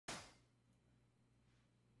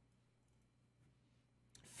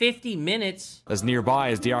50 minutes. As nearby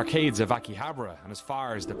as the arcades of Akihabara and as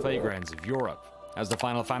far as the playgrounds of Europe. As the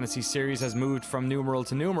Final Fantasy series has moved from numeral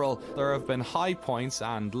to numeral, there have been high points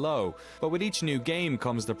and low, but with each new game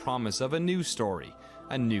comes the promise of a new story,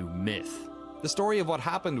 a new myth. The story of what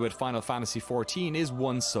happened with Final Fantasy XIV is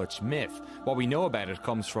one such myth. What we know about it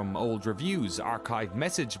comes from old reviews, archived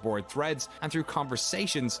message board threads, and through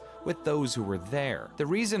conversations with those who were there. The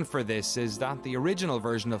reason for this is that the original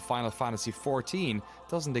version of Final Fantasy XIV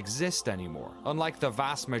doesn't exist anymore. Unlike the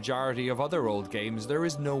vast majority of other old games, there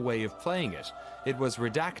is no way of playing it. It was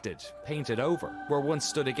redacted, painted over. Where once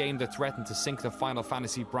stood a game that threatened to sink the Final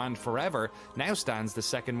Fantasy brand forever, now stands the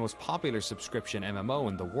second most popular subscription MMO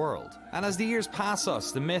in the world. And as the years pass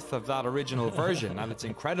us, the myth of that original version and its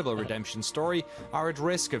incredible redemption story are at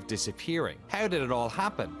risk of disappearing. How did it all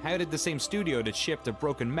happen? How did the same studio that shipped a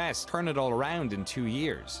broken mess turn it all around in 2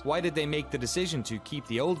 years? Why did they make the decision to keep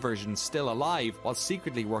the old version still alive while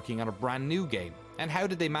secretly working on a brand new game? And how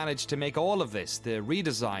did they manage to make all of this, the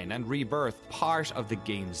redesign and rebirth, part of the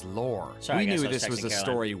game's lore? Sorry, we guys, knew I was this was texting a Caroline.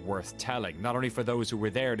 story worth telling, not only for those who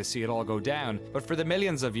were there to see it all go down, but for the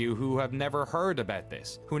millions of you who have never heard about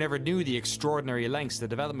this, who never knew the extraordinary lengths the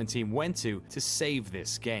development team went to save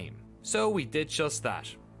this game. So we did just that.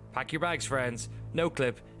 Pack your bags, friends.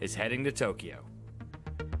 NoClip is heading to Tokyo.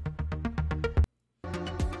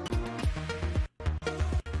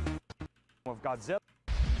 Of Godzilla.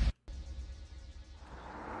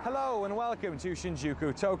 Hello and welcome to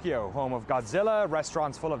Shinjuku, Tokyo, home of Godzilla,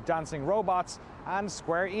 restaurants full of dancing robots, and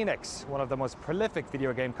Square Enix, one of the most prolific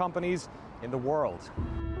video game companies in the world.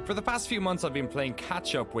 For the past few months I've been playing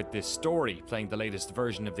catch-up with this story, playing the latest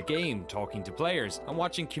version of the game, talking to players, and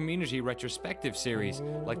watching community retrospective series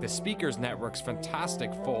like the Speakers Network's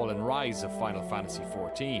fantastic Fall and Rise of Final Fantasy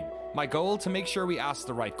XIV. My goal, to make sure we asked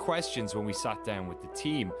the right questions when we sat down with the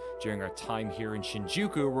team. During our time here in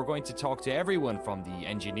Shinjuku, we're going to talk to everyone from the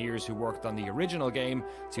engineers who worked on the original game,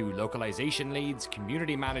 to localization leads,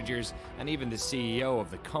 community managers, and even the CEO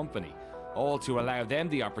of the company. All to allow them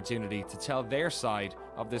the opportunity to tell their side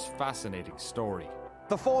of this fascinating story.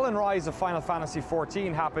 The fall and rise of Final Fantasy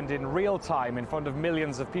XIV happened in real time in front of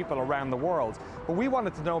millions of people around the world. But we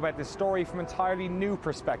wanted to know about this story from an entirely new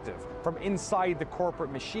perspective, from inside the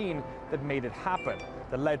corporate machine that made it happen,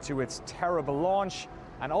 that led to its terrible launch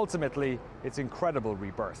and ultimately its incredible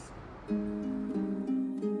rebirth.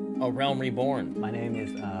 A Realm Reborn. My name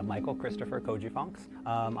is Michael Christopher Koji-Fonks.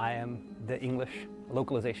 I am the English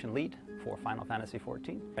localization lead for Final Fantasy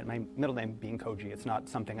XIV. And my middle name being Koji, it's not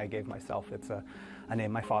something I gave myself, it's a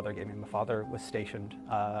name my father gave me. My father was stationed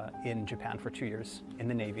in Japan for 2 years in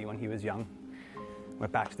the Navy when he was young.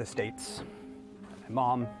 Went back to the States. My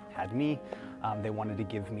mom had me. They wanted to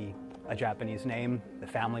give me a Japanese name. The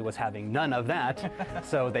family was having none of that,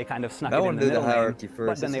 so they kind of snuck it in the middle hierarchy name. first.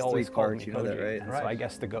 But then they always called me you know Koji. that, right? And so I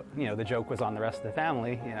guess the joke was on the rest of the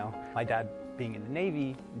family. You know, my dad being in the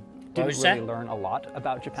Navy didn't really learn a lot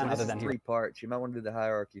about Japan other than three parts. You might want to do the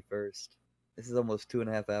hierarchy first. This is almost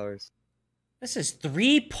 2.5 hours. This is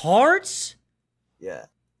 3 parts? Yeah.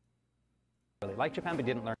 really liked Japan, but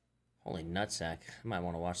didn't learn. Holy nutsack. I might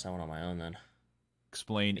want to watch that one on my own then.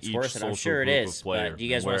 Explain It's each worth it. social I'm sure it group is, of player but do you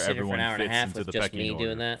guys want to sit here for an hour and a half with just me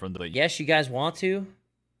doing that? Yes, you guys want to? You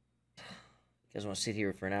guys want to sit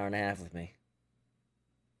here for an hour and a half with me?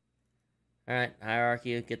 Alright,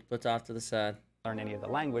 hierarchy gets put off to the side. Learn any of the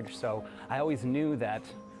language, so I always knew that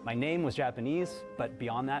my name was Japanese, but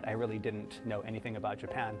beyond that, I really didn't know anything about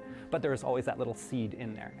Japan. But there was always that little seed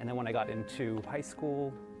in there. And then when I got into high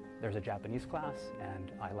school, there's a Japanese class,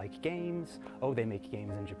 and I like games. Oh, they make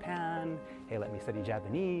games in Japan. Hey, let me study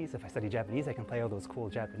Japanese. If I study Japanese, I can play all those cool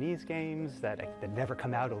Japanese games that never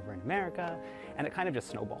come out over in America. And it kind of just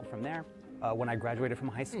snowballed from there. When I graduated from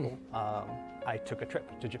high school, I took a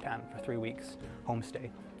trip to Japan for 3 weeks, homestay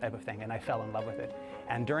type of thing, and I fell in love with it.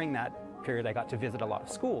 And during that period, I got to visit a lot of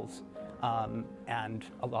schools and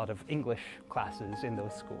a lot of English classes in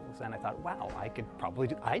those schools. And I thought, wow, I could probably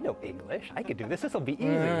do, I know English, I could do this, will be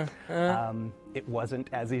easy. It wasn't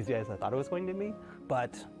as easy as I thought it was going to be,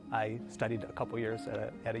 but I studied a couple years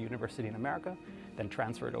at a university in America, then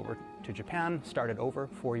transferred over to Japan, started over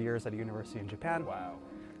 4 years at a university in Japan. Wow.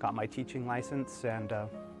 Got my teaching license, and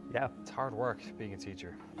yeah. It's hard work being a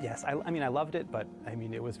teacher. Yes, I mean, I loved it, but I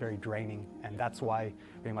mean, it was very draining, and that's why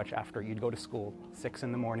pretty much after you'd go to school, 6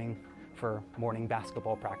 in the morning for morning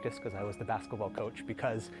basketball practice, because I was the basketball coach,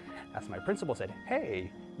 because as my principal said,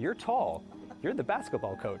 hey, you're tall, you're the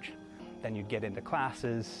basketball coach. Then you'd get into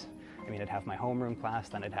classes. I mean, I'd have my homeroom class,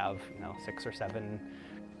 then I'd have, 6 or 7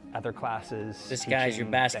 other classes. This guy's your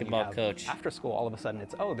basketball coach. After school, all of a sudden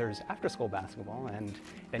it's, oh, there's after school basketball, and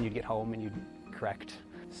then you'd get home and you'd correct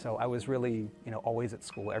So I was really, always at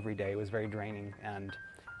school every day. It was very draining, and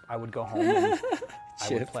I would go home and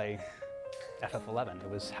I would play FF11.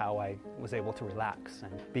 It was how I was able to relax,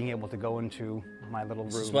 and being able to go into my little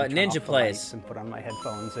room, this is what Ninja plays, and put on my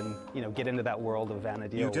headphones, and get into that world of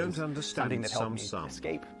Vana'diel. You don't understand that helped me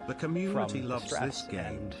escape. The community loves this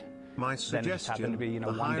game. My suggestion: to be,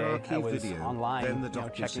 one day I was online,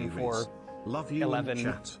 checking for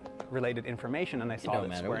 11 related information, and I saw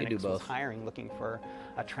that Square Enix was hiring, looking for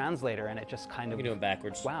a translator, and it just kind of we can do it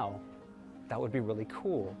backwards. Wow, that would be really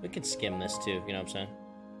cool. We could skim this too. You know what I'm saying?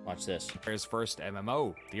 Watch this. His first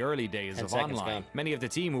MMO, the early days of online. Many of the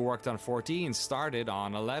team who worked on 14 started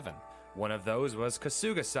on 11. One of those was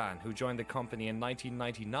Kasuga-san, who joined the company in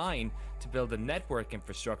 1999 to build a network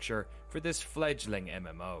infrastructure for this fledgling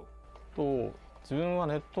MMO. 自分は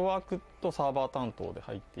ネットワークとサーバー担当で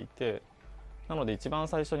入っていて、なので一番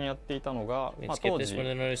最初にやっていたのが、当時プ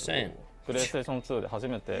レイステーション2で初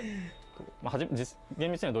めて、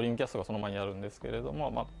厳密にはドリームキャストがその前にあるんですけれど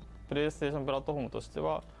も、プレイステーションプラットフォームとして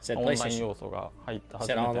はオンライン要素が入った初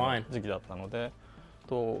めての時期だったので、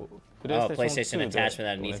プレイステーション2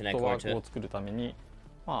でネットワークを作るために、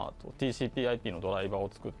TCP/IP のドライバーを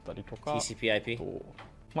作ったりとか、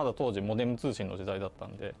まだ当時モデム通信の時代だった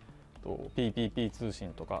んで、PPP 通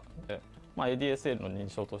信とかで、ADSL の認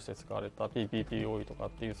証として使われた PPP とかっ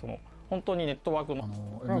ていうその本当にネットワークの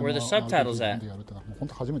Where the subtitles at? やるってのはもう本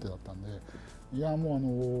当初めてだったんで、いや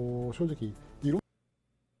もう正直いろ。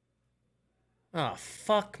Oh,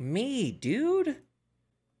 fuck me, dude.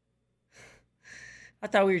 I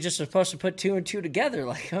thought we were just supposed to put 2 and 2 together.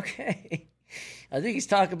 Like, okay. I think he's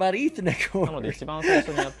talking about Ethernet cord. なので一番最初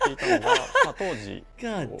にやっていたのが、当時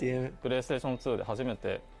God damn it. プレイステーション2で初め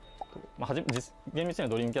て、厳密には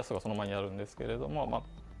ドリームキャストがその前にあるんですけれども、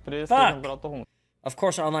プレイステーションプラットフォーム。Of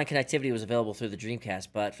course, online connectivity was available through the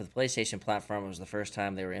Dreamcast, but for the PlayStation platform, it was the first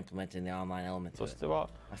time they were implementing the online element. としては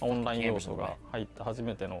オンライン要素が入った初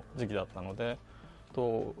めての時期だったので、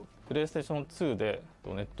プレイステーション2で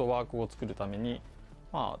ネットワークを作るために、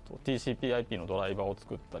TCP/IP のドライバーを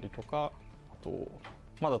作ったりとか、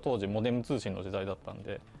まだ当時モデム通信の時代だったん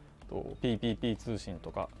で、PPP 通信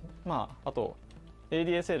とか、あと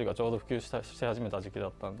ADSL がちょうど普及し始めた時期だ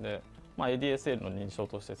ったんで、ADSL の認証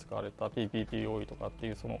として使われた PPP とかって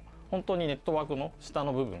いうその本当にネットワークの下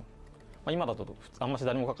の部分、今だとあんまし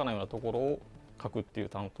誰も書かないようなところを書くっていう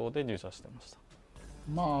担当で入社してました。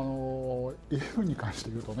11に関して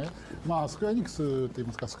言うとね、スクエアエニックスって言い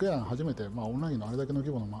ますか、スクエアが初めて、オンラインのあれだけの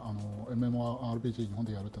規模の、MMORPG 日本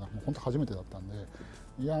でやるっていうのはもう本当初めてだったんで、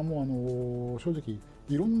いやもう正直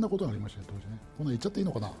いろんなことがありましたよ当時ね。こんな言っちゃっていい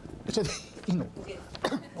のかな？言っちゃっていいの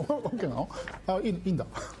？OK なの？いいんだ。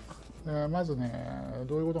まずね、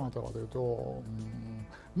どういうことがあったかというと、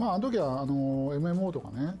あの時はMMO とか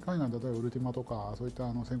ね、海外で例えばウルティマとかそういっ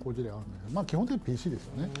た先行事例あるんですけど、基本的に PC です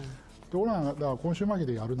よね。で俺らが今週末期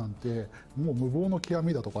でやるなんてもう無謀の極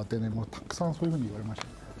みだとかってね、もうたくさんそういうふうに言われました。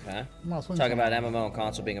Talk about MMO and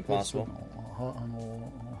console being impossible. ハ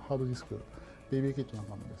ードディスク、BB キットなん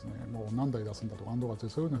かもですね、もう何台出すんだとか、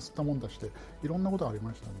そういうのを吸ったもんだして、いろんなことがあり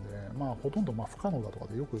ましたんで、ほとんど不可能だとか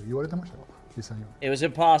でよく言われてましたよ、実際には。It was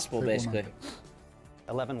impossible, basically.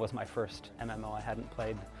 11 was my first MMO. I hadn't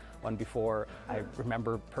played one before. I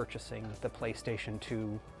remember purchasing the PlayStation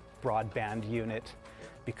 2 broadband unit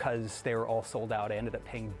because they were all sold out. I ended up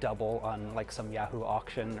paying double on like some Yahoo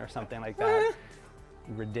auction or something like that.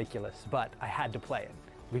 Ridiculous, but I had to play it.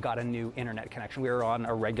 We got a new internet connection. We were on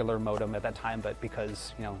a regular modem at that time, but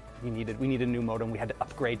because we needed a new modem, we had to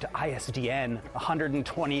upgrade to ISDN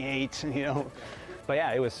 128. But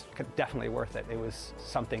yeah, it was definitely worth it. It was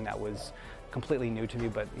something that was completely new to me,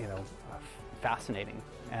 but fascinating.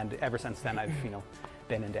 And ever since then, I've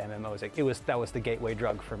been into MMOs. That was the gateway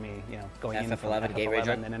drug for me. Going into FF11 gateway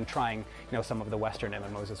drug, and then trying some of the Western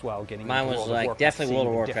MMOs as well. Getting mine was like definitely World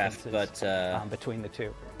of Warcraft, but between the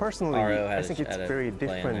two. Personally, I think it's very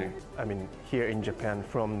different. I mean, here in Japan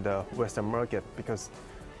from the Western market because,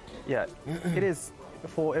 yeah, it is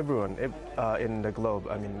for everyone in the globe.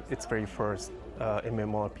 I mean, it's very first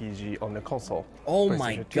MMORPG on the console. Oh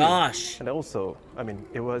my gosh! And also, I mean,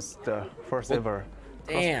 it was the first ever.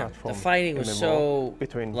 Damn, the fighting was so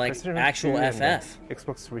between like actual FF.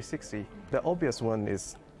 Xbox 360. The obvious one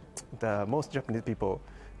is the most Japanese people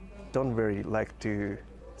don't very like to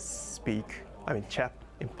chat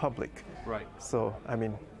in public. Right. So, I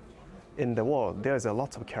mean, in the world, there's a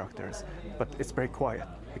lot of characters, but it's very quiet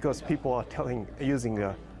because people are using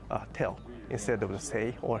a tell instead of the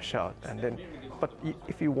say or shout. And then, but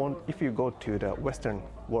if you go to the Western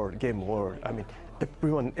world, game world, I mean,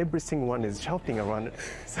 every single one is shouting around it.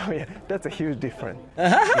 So yeah, that's a huge difference.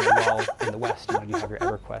 While in the West, you have your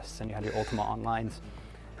EverQuests and you have your Ultima Onlines.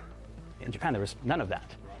 In Japan, there was none of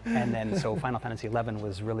that. And then, so Final Fantasy XI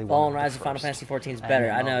was really one of the Rise of Final Fantasy 14 is better.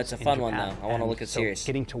 I know, it's a fun one, though. I want to look at serious.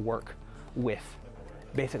 Getting to work with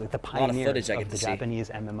basically the pioneers of the Japanese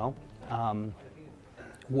MMO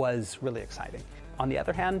was really exciting. On the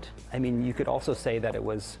other hand, I mean, you could also say that it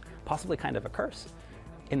was possibly kind of a curse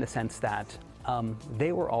in the sense that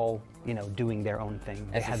they were all, doing their own thing.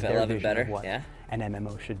 They had their vision of what an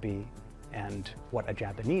MMO should be and what a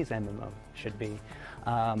Japanese MMO should be.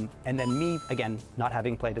 And then me, again, not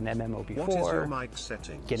having played an MMO before, what is your mic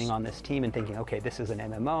settings? Getting on this team and thinking, okay, this is an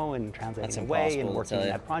MMO and translating away and working in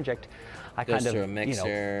that project, I kind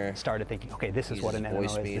of, started thinking, okay, this is what an MMO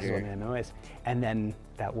is, this is what an MMO is. And then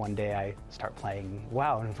that one day I start playing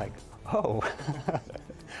WoW and it's like, oh,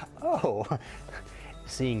 oh.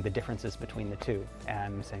 Seeing the differences between the two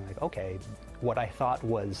and saying like, okay, what I thought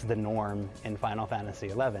was the norm in Final Fantasy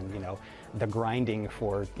XI, the grinding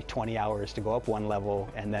for 20 hours to go up one level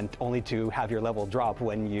and then only to have your level drop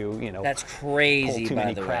when you, that's crazy, pull too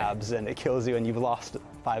many crabs and it kills you and you've lost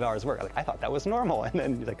 5 hours work. Like, I thought that was normal. And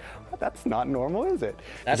then you're like, well, that's not normal, is it?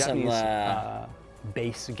 That's the Japanese,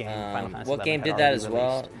 base game, Final Fantasy what XI game did that as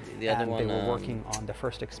well? The other one, they were working on the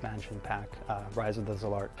first expansion pack, Rise of the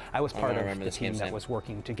Zalart. I was part of the team that was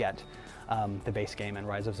working to get the base game and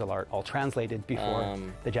Rise of Zalart all translated before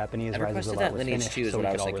the Japanese Rise of Zalart was finished, so we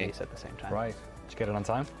could all release at the same time. Right. Did you get it on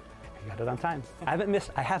time? I got it on time.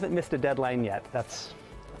 I haven't missed a deadline yet. That's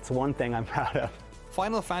one thing I'm proud of.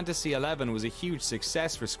 Final Fantasy XI was a huge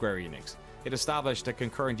success for Square Enix. It established a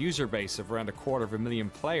concurrent user base of around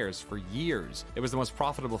 250,000 players for years. It was the most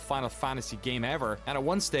profitable Final Fantasy game ever, and at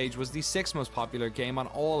one stage was the 6th most popular game on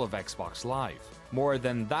all of Xbox Live. More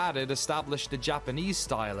than that, it established the Japanese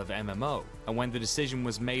style of MMO, and when the decision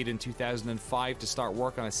was made in 2005 to start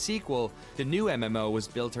work on a sequel, the new MMO was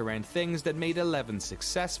built around things that made 11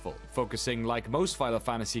 successful, focusing, like most Final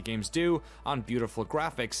Fantasy games do, on beautiful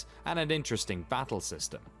graphics and an interesting battle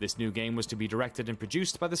system. This new game was to be directed and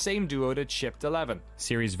produced by the same duo that shipped 11,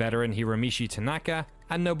 series veteran Hiromichi Tanaka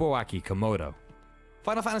and Nobuaki Komodo.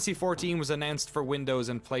 Final Fantasy XIV was announced for Windows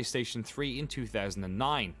and PlayStation 3 in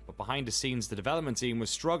 2009, but behind the scenes the development team was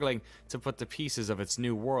struggling to put the pieces of its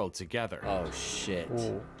new world together. Oh shit.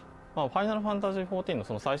 ファイナルファンタジー14の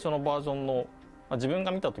その最初のバージョンの、自分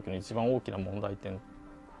が見た時の一番大きな問題点、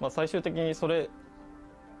最終的にそれ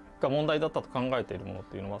が問題だったと考えているものっ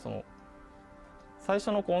ていうのは、その最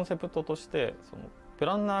初のコンセプトとしてそのプ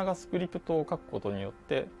ランナーがスクリプトを書くことによっ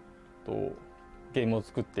てゲームを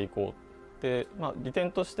作っていこう。で利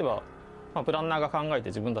点としては、プランナーが考えて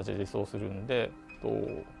自分たちで実装するんで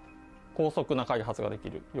高速な開発ができ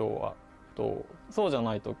る。要はそうじゃ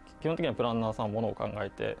ないと基本的にはプランナーさんはものを考え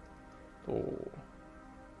て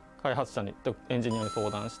開発者にエンジニアに相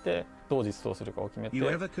談してどう実装するかを決めて、ゲ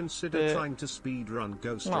ー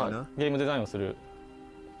ムデザインをする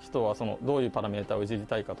人はそのどういうパラメータをいじり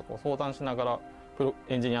たいかとかを相談しながら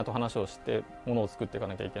エンジニアと話をしてものを作っていか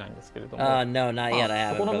なきゃいけないんですけれども、そこ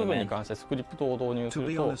の部分に関してスクリプトを導入す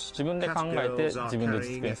ると自分で考えて自分で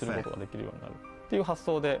実現することができるようになるっていう発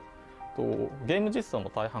想で、ゲーム実装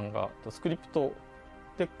の大半がスクリプト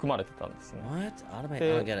で組まれてたんですね。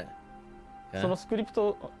でそのスクリプ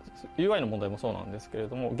ト UI の問題もそうなんですけれ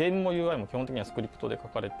ども、ゲームも UI も基本的にはスクリプトで書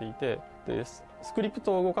かれていて、でスクリプ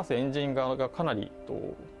トを動かすエンジン側がかなり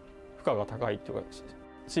負荷が高いというか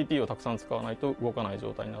CPU をたくさん使わないと動かない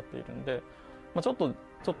状態になっているんで、ちょっ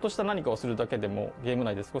とした何かをするだけでも、ゲーム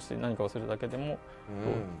内で少し何かをするだけでも、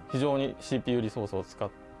非常に CPU リソースを使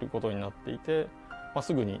うことになっていて、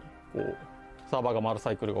すぐにサーバーが回る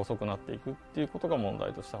サイクルが遅くなっていくっていうことが問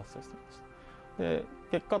題として発生していました。で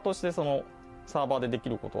結果としてそのサーバーででき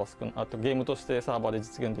ることはあとゲームとしてサーバーで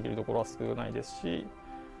実現できるところは少ないですし、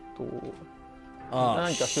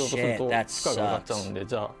何かしようとすると負荷が上がっちゃうんで、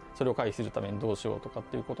じゃあそれを回避するためにどうしようとかっ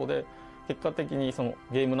ていうことで、結果的にその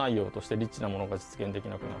ゲーム内容としてリッチなものが実現でき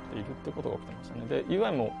なくなっているってことが起きてましたね。で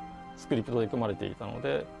UI もスクリプトで組まれていたの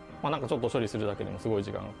で、なんかちょっと処理するだけでもすごい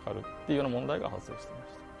時間がかかるっていうような問題が発生していま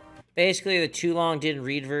した。Basically, the too long didn't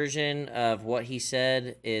read version of what he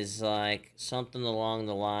said is like something along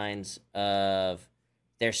the lines of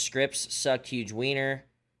their scripts sucked huge wiener.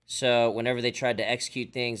 So whenever they tried to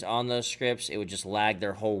execute things on those scripts, it would just lag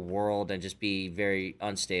their whole world and just be very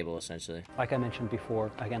unstable, essentially. Like I mentioned before,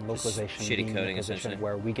 again, localization, shitty coding, essentially,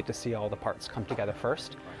 where we get to see all the parts come together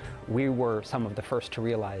first. We were some of the first to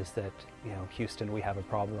realize that, Houston, we have a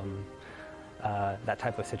problem. that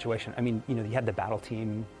type of situation. I mean, you know, you had the battle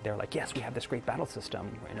team. They're like, yes, we have this great battle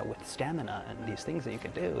system, you know, with stamina and these things that you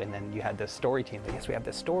can do. And then you had the story team. Like, yes, we have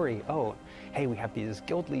this story. Oh, hey, we have these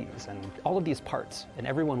guild leads and all of these parts. And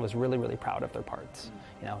everyone was really, really proud of their parts.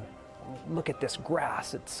 You know, look at this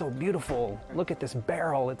grass. It's so beautiful. Look at this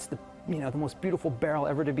barrel. It's the, you know, the most beautiful barrel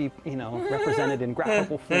ever to be, you know, represented in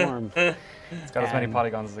graphical form. It's got as many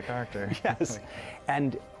polygons as a character. Yes.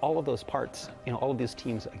 And all of those parts, you know, all of these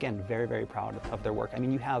teams, again, very, very proud of their work. I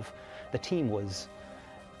mean, you have, the team was,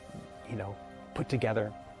 you know, put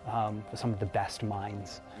together with some of the best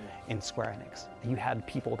minds in Square Enix. You had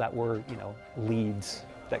people that were, you know, leads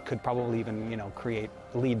that could probably even, you know,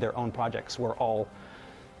 lead their own projects, were all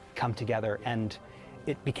come together, and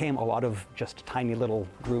it became a lot of just tiny little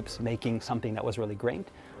groups making something that was really great.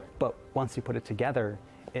 But once you put it together,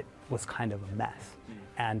 it was kind of a mess.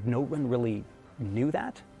 And no one really knew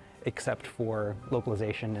that, except for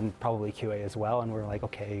localization and probably QA as well. And we're like,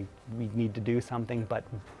 okay, we need to do something. But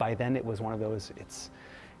by then it was one of those, it's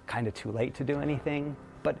kind of too late to do anything.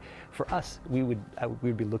 But for us, we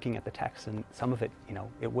would be looking at the text, and some of it, you know,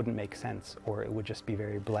 it wouldn't make sense, or it would just be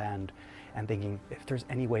very bland, and thinking, if there's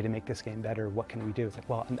any way to make this game better, what can we do? It's like,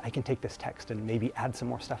 well, I can take this text and maybe add some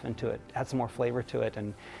more stuff into it, add some more flavor to it,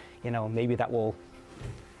 and, you know, maybe that will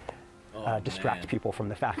distract people from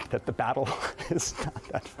the fact that the battle is not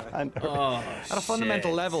that fun. At a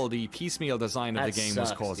fundamental level, the piecemeal design of the game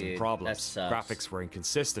was causing problems. Graphics were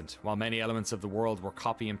inconsistent. While many elements of the world were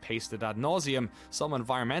copy and pasted ad nauseum, some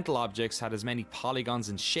environmental objects had as many polygons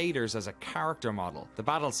and shaders as a character model. The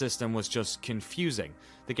battle system was just confusing.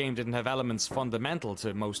 The game didn't have elements fundamental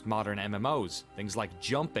to most modern MMOs, things like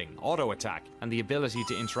jumping, auto-attack, and the ability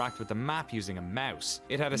to interact with the map using a mouse.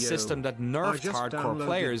 It had a system that nerfed hardcore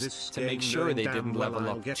players to make sure they didn't level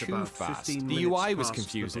up too fast. The UI was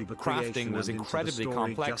confusing, crafting was incredibly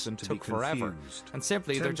complex and took forever, and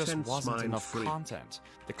simply there just wasn't enough content.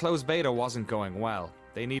 The closed beta wasn't going well.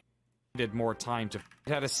 They needed more time to...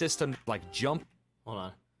 It had a system like jump... Hold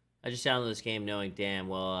on. I just downloaded this game knowing damn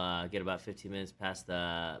well get about 15 minutes past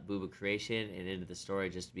the booba creation and into the story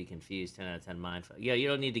just to be confused. 10 out of 10 mindfuck. Yeah, you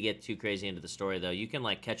don't need to get too crazy into the story though. You can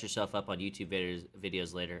like catch yourself up on YouTube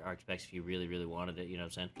videos later, Archpex, if you really, really wanted it. You know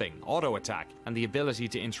what I'm saying? Auto attack and the ability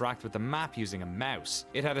to interact with the map using a mouse.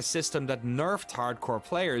 It had a system that nerfed hardcore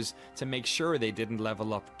players to make sure they didn't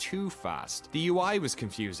level up too fast. The UI was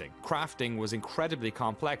confusing. Crafting was incredibly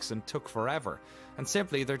complex and took forever. And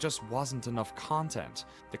simply, there just wasn't enough content.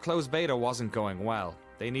 The closed beta wasn't going well.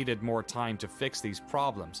 They needed more time to fix these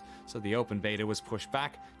problems, so the open beta was pushed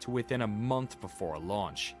back to within a month before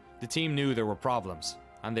launch. The team knew there were problems,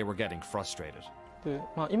 and they were getting frustrated. で、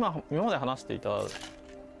今まで話していた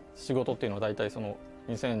仕事っていうのは大体その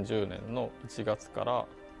2010年の1月から、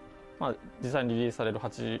実際にリリースされる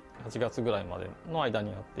 8月ぐらいまでの間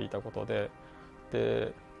にやっていたことで、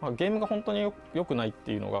で、ゲームが本当に良くないっ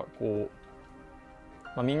ていうのがこう。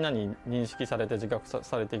みんなに認識されて自覚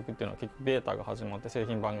されていくっていうのは結局ベータが始まって製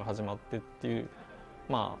品版が始まってっていう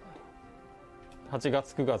8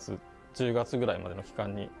月9月10月ぐらいまでの期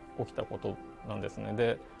間に起きたことなんですね。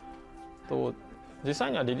で実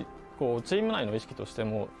際にはこうチーム内の意識として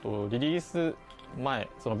もリリース前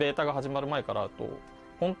そのベータが始まる前から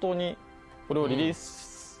本当にこれをリリー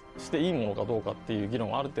スしていいものかどうかっていう議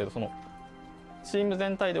論はある程度そのチーム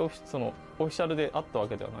全体でそのオフィシャルであったわ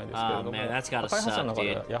けではないですけれども、開発者の中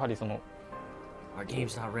でやはりその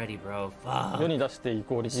世に出してい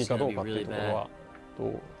こう力かどうかっていうところは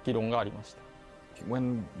議論がありました。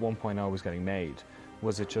When 1.0 was getting made,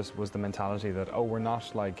 was the mentality that we're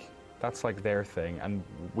not like that's like their thing and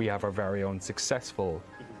we have our very own successful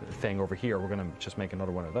thing over here. We're going to just make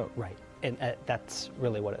another one of those. Right, and that's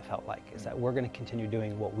really what it felt like. Is that we're going to continue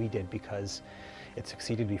doing what we did because it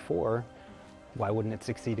succeeded before. Why wouldn't it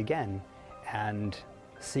succeed again? And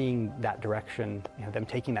seeing that direction, you know, them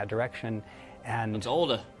taking that direction, and it's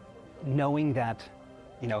older. Knowing that,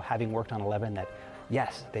 you know, having worked on 11, that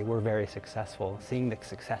yes, they were very successful. Seeing the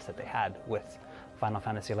success that they had with Final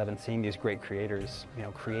Fantasy 11, seeing these great creators, you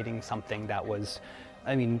know, creating something that was,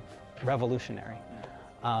 I mean, revolutionary.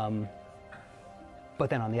 But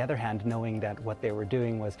then on the other hand, knowing that what they were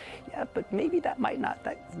doing was, yeah, but maybe that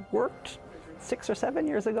worked 6 or 7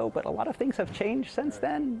 years ago, but a lot of things have changed since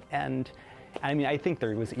then. And I mean, I think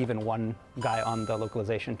there was even one guy on the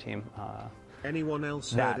localization team Anyone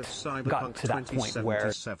else that heard of Cyberpunk got to that point where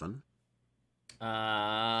 2077?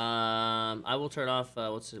 I will turn off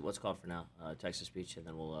what's called for now, text to speech, and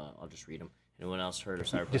then I'll just read them. Anyone else heard of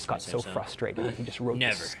Cyberpunk? He just got so frustrated. He just wrote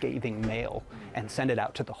this scathing mail and sent it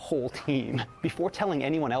out to the whole team before telling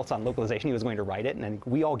anyone else on localization he was going to write it. And then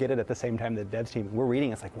we all get it at the same time, the devs team. We're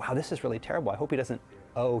reading, it's like, wow, this is really terrible. I hope he doesn't,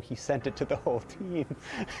 oh, he sent it to the whole team.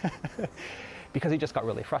 Because he just got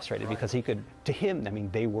really frustrated because he could, to him, I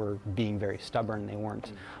mean, they were being very stubborn. They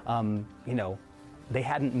weren't, you know, they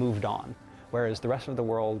hadn't moved on. Whereas the rest of the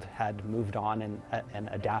world had moved on and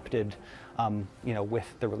adapted, you know, with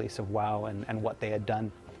the release of WoW and what they had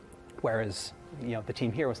done. Whereas, you know, the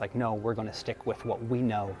team here was like, no, we're going to stick with what we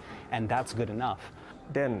know, and that's good enough.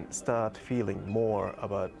 Then start feeling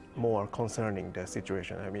more concerning the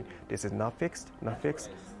situation. I mean, this is not fixed, not fixed,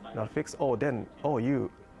 not fixed. Oh, then, oh,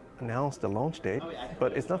 you announced the launch date,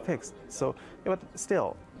 but it's not fixed. So, yeah, but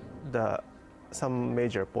still, some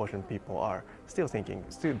major portion of people are still thinking,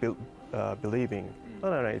 still believing,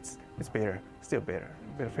 no, it's better, still better.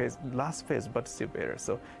 Last phase, but still better.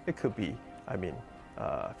 So it could be, I mean,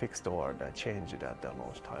 fixed or changed at the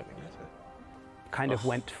launch timing. Kind of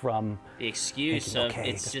went from the excuse of okay,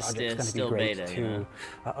 it's just still beta to, you know?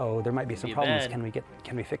 uh-oh, there might be some problems. Can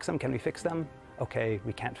we fix them? Can we fix them? Okay,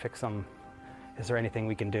 we can't fix them. Is there anything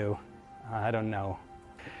we can do? I don't know.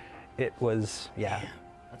 It was, yeah. Damn,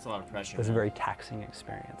 that's a lot of pressure. It was a very taxing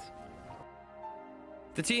experience.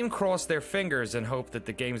 The team crossed their fingers and hoped that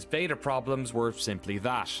the game's beta problems were simply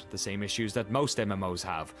that, the same issues that most MMOs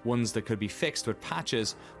have, ones that could be fixed with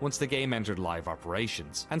patches once the game entered live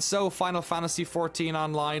operations. And so Final Fantasy XIV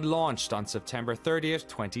Online launched on September 30th,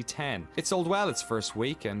 2010. It sold well its first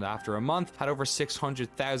week and after a month had over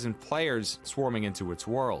 600,000 players swarming into its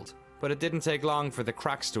world. But it didn't take long for the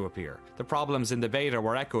cracks to appear. The problems in the beta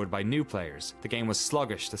were echoed by new players. The game was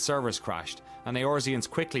sluggish, the servers crashed, and Eorzeans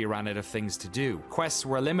quickly ran out of things to do. Quests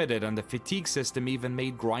were limited and the fatigue system even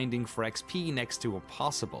made grinding for XP next to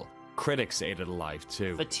impossible. Critics ate it alive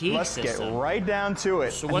too. Fatigue Let's system. get right down to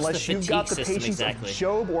it. So what's Unless the you've got the fatigue patience system exactly? of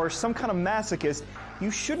Job or some kind of masochist, you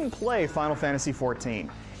shouldn't play Final Fantasy XIV.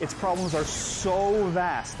 Its problems are so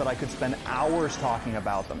vast that I could spend hours talking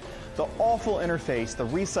about them. The awful interface, the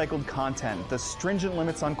recycled content, the stringent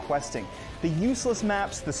limits on questing, the useless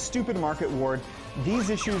maps, the stupid market ward, these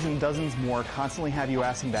issues and dozens more constantly have you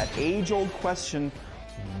asking that age-old question,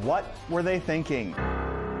 what were they thinking?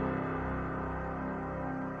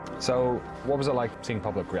 So, what was it like seeing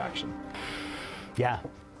public reaction? Yeah,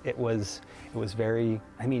 it was very,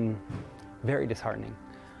 I mean, very disheartening,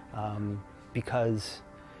 because,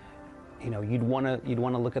 you know, you'd want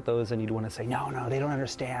to look at those and you'd want to say, no, they don't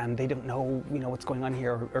understand, they don't know, you know, what's going on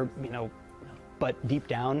here, or you know, but deep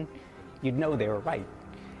down, you'd know they were right,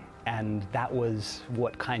 and that was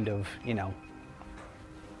what kind of, you know,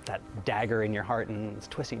 that dagger in your heart, and it's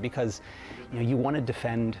twisting because, you know, you want to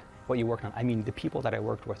defend what you worked on. I mean, the people that I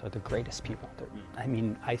worked with are the greatest people. I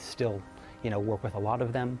mean, I still, you know, work with a lot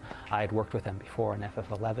of them. I had worked with them before in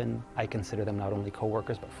FF11. I consider them not only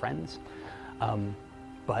co-workers but friends.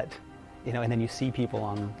 But, you know, and then you see people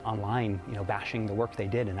online, you know, bashing the work they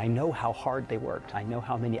did, and I know how hard they worked. I know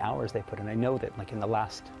how many hours they put in. I know that, like, in the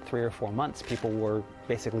last 3 or 4 months, people were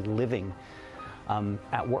basically living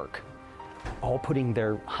at work, all putting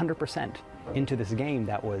their 100% into this game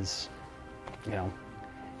that was, you know,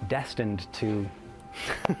 destined to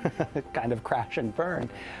kind of crash and burn.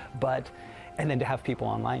 But, and then to have people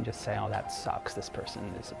online just say, oh, that sucks, this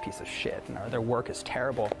person is a piece of shit, and or their work is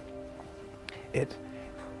terrible.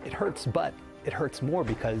 It hurts, but it hurts more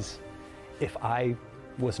because if I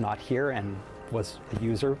was not here and was a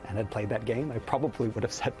user and had played that game, I probably would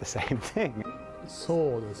have said the same thing.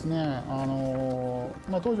 そうですね。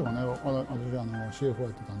まあ当時はね、私CF をや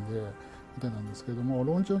ってたんで見てたんですけども、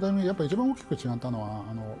ローンチのタイミングやっぱ一番大きく違ったのは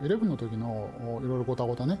11の時のいろいろごた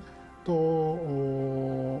ごたねと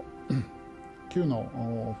9の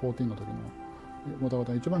14の時のごたご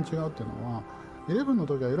た一番違うっていうのは。11の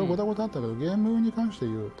時はいろいろごたごたあったけど、ゲームに関して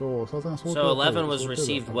言うとさすがに相当 So 11 was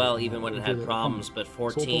received well even when it had problems, but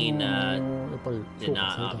 14 did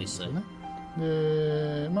not, obviously.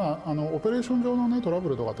 で、まあオペレーション上のねトラブ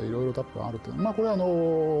ルとかっていろいろ多分あるっていうのは、まあこれはある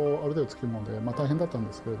程度つきもので、まあ大変だったん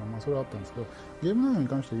ですけれども、それはあったんですけど、ゲーム内容に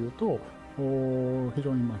関して言うと非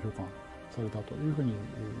常に評価されたというふうに。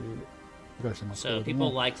So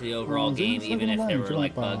people liked the overall game, even if there were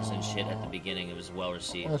like bugs and shit at the beginning. It was well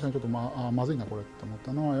received. 私はちょっとまずいなこれって思っ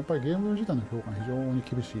たのはやっぱりゲーム自体の評価が非常に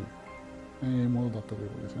厳しいものだったという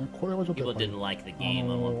ことですね。これはちょっとやっぱり相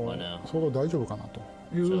当大丈夫かなと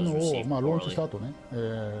いうのをまあローンチした後ね、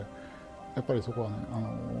やっぱりそこはね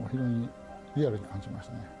非常にリアルに感じまし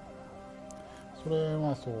たね。それ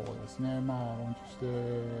はそうですね。まあローンチして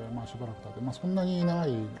まあしばらく経って、まあそんなに長い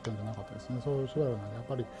期間じゃなかったですね。そうしばらくなんでやっ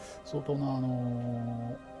ぱり相当な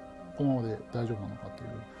ここのままで大丈夫なのかって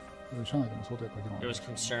いう、社内でも相当やっぱり議論 There was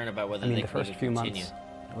concern about whether I mean, they the could first even few continue. months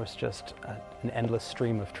was just an endless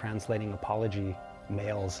stream of translating apology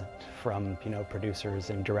mails from producers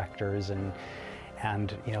and directors and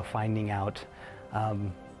finding out,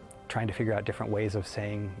 trying to figure out different ways of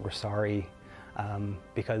saying we're sorry,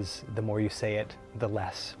 because the more you say it, the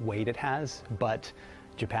less weight it has. But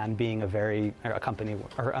Japan being a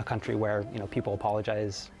country where people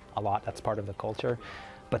apologize a lot, that's part of the culture.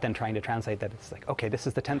 But then trying to translate that, it's like, okay, this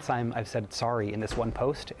is the 10th time I've said sorry in this one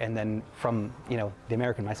post, and then from the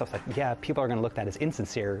American myself, like, yeah, people are going to look at that as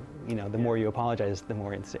insincere. The more you apologize, the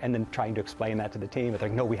more and then trying to explain that to the team, it's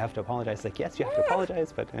like, no, we have to apologize. Like, yes, you have to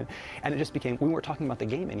apologize, but and it just became, we weren't talking about the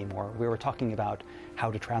game anymore. We were talking about how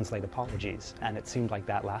to translate apologies, and it seemed like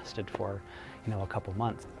that lasted for a couple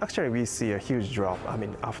months. Actually, we see a huge drop. I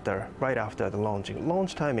mean, right after the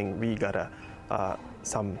launch timing, we got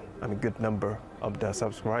some good number of the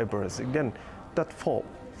subscribers. Again, that fall.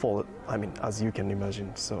 I mean, as you can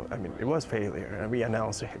imagine. So I mean, it was failure, and we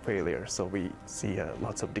announced failure. So we see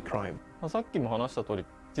lots of decline. さっきも話した通り、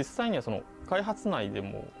実際にはその開発内で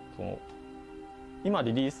も今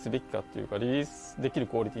リリースすべきかっていうか、リリースできる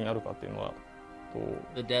クオリティにあるかっていうのは。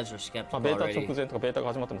The devs are skeptical ベータ直前とかベータが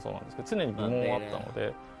始まってもそうなんですけど、常に疑問はあったの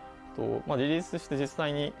で、リリースして実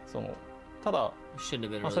際にただ、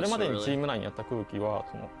それまでにチーム内にあった空気は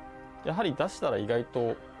やはり出したら意外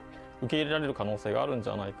と受け入れられる可能性があるんじ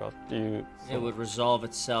ゃないかっていう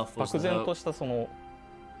漠然とした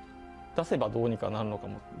出せばどうにかなるのか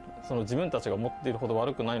も、自分たちが思っているほど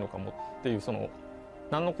悪くないのかもっていう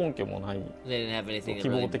何の根拠もない希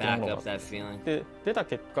望的なのがで出た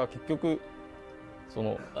結果、結局そん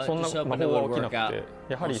な魔法が起きなくて、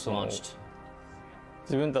やはり自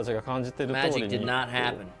分たちが感じている通りに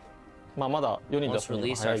まだ世に出すに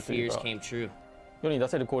は早いというか、世に出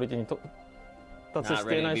せるクオリティに達し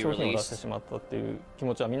ていない商品を出してしまったっていう気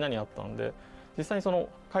持ちはみんなにあったんで、実際に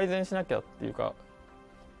改善しなきゃっていうか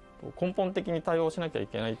根本的に対応しなきゃい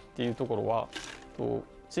けないっていうところは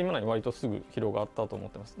チーム内に割とすぐ広がったと思っ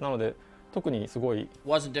てます。なので特にすごいそ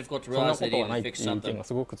んなことはないっていう意見が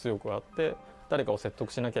すごく強くあって、誰かを説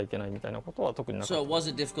得しなきゃいけないみたいなことは特になかった。So it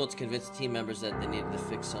wasn't difficult to convince the team members that they needed to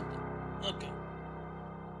fix something. Okay.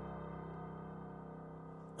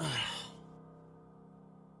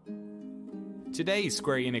 Today,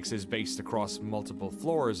 Square Enix is based across multiple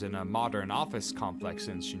floors in a modern office complex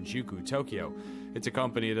in Shinjuku, Tokyo. It's a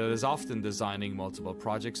company that is often designing multiple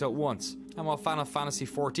projects at once. And while Final Fantasy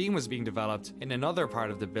XIV was being developed, in another part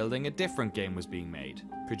of the building a different game was being made.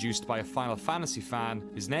 Produced by a Final Fantasy fan,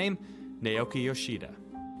 his name, Naoki Yoshida.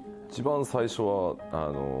 一番最初は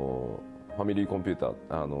ファミリーコンピュータ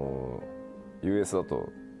ー、US だと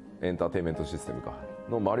エンターテインメントシステムか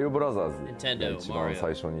のマリオブラザーズが一番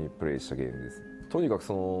最初にプレイしたゲームです。とにかく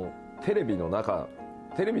テレビの中、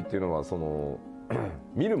テレビっていうのは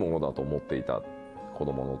見るものだと思っていた子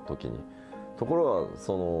供の時に。ところ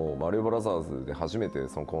がマリオブラザーズで初めて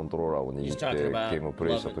コントローラーを握ってゲームをプ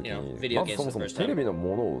レイした時に、まずそもそもテレビの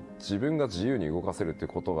ものを自分が自由に動かせるっていう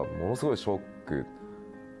ことがものすごいショック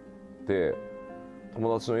で、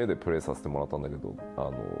友達の家でプレイさせてもらったんだけど、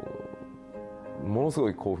ものすご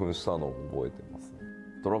い興奮したのを覚えてます。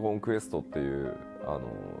ドラゴンクエストっていう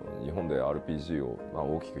日本で RPG を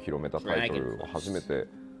大きく広めたタイトルを初めて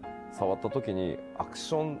触った時に、アク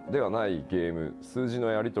ションではないゲーム、数字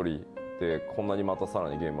のやり取りでこんなにまたさ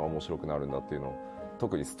らにゲームは面白くなるんだっていうのを、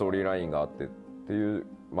特にストーリーラインがあってっていう、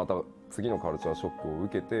また次のカルチャーショックを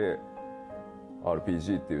受けて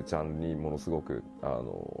RPG っていうジャンルにものすごくフ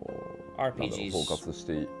ォーカスし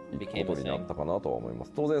ていくことになったかなとは思いま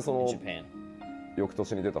す。当然翌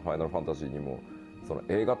年に出たファイナルファンタジーにも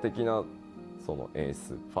映画的な演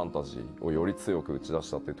出、ファンタジーをより強く打ち出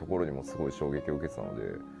したっていうところにもすごい衝撃を受けてたので、や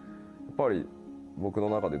っぱり僕の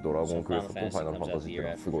中でドラゴンクエストとファイナルファンタジーっていうの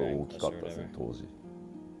はすごい大きかったですね、当時。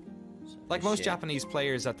Like most Japanese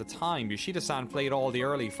players at the time, Yoshida-san played all the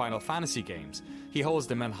early Final Fantasy games. He holds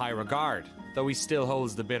them in high regard, though he still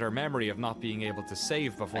holds the bitter memory of not being able to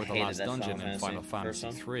save before the last dungeon in Final Fantasy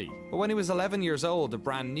III. But when he was 11 years old, a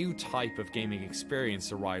brand new type of gaming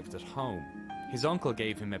experience arrived at home. His uncle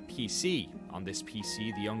gave him a PC. On this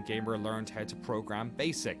PC, the young gamer learned how to program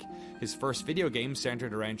BASIC. His first video game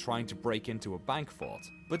centered around trying to break into a bank vault.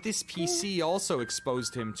 But this PC also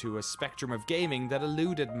exposed him to a spectrum of gaming that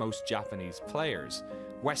eluded most Japanese players: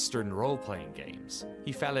 Western role-playing games.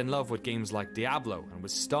 He fell in love with games like Diablo and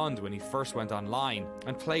was stunned when he first went online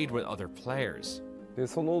and played with other players. で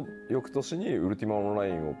その翌年にウルティマオンラ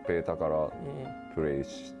インをベータからプレイ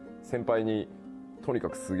し、先輩にとに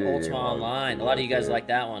かくすげえゲームがあるって言われて、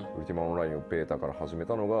ウルティマオンラインをベータから始め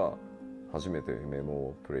たのが初めて MMO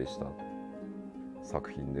をプレイした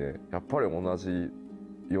作品で、やっぱり同じ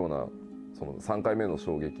ようなその3回目の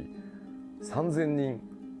衝撃、3000人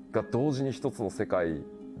が同時に一つの世界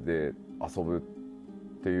で遊ぶっ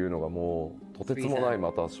ていうのがもうとてつもない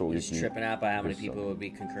また衝撃でした。まあウル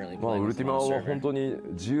ティマは本当に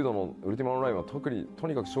自由度のウルティマオンラインは特にと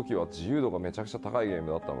にかく初期は自由度がめちゃくちゃ高いゲー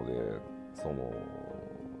ムだったので、その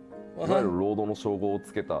いわゆるロードの称号を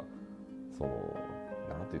つけたその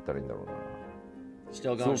なんて言ったらいいんだろうな、す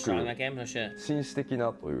ごく紳士的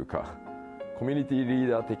なというかコミュニティリ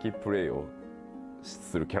ーダー的プレイを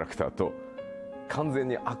するキャラクターと完全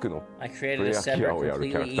に悪のプレイヤーキラーをやるキ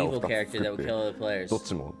ャラクターを2つ作ってどっ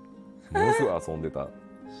ちもものすごい遊んでたし、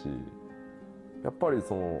やっぱり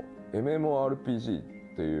その MMORPG っ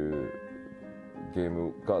ていうゲー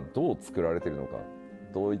ムがどう作られているのか、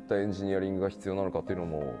どういったエンジニアリングが必要なのかっていうの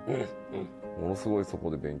もものすごいそ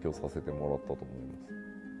こで勉強させてもらったと思いま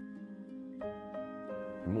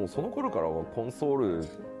す。もうその頃からはコンソール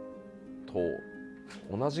と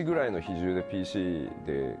同じぐらいの比重で PC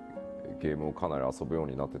でゲームをかなり遊ぶよう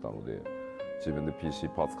になってたので、自分で PC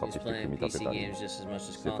パーツ買ってきて組み立てたり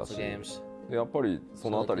してたし、でやっぱりそ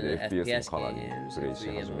のあたりで FPS もかなりプレイし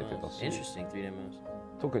始めてたし、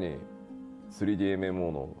特に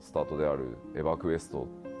 3DMMO のスタートであるエヴァクエスト、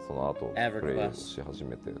その後プレイをし始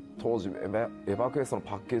めて、当時エヴァクエストの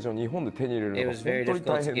パッケージを日本で手に入れるのが本当に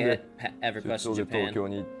大変で、出張で東京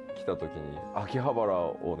に来た時に秋葉原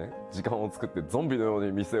をね時間を作ってゾンビのよう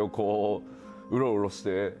に店をこううろうろし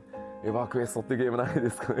て、エヴァクエストってゲームないで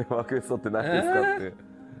すかね、エヴァクエストってないですかって。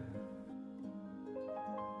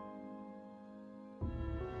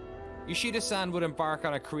Yoshida-san would embark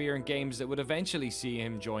on a career in games that would eventually see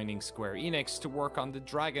him joining Square Enix to work on the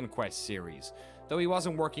Dragon Quest series. Though he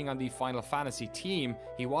wasn't working on the Final Fantasy team,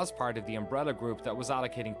 he was part of the umbrella group that was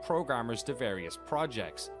allocating programmers to various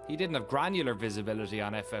projects. He didn't have granular visibility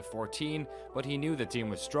on FF14, but he knew the team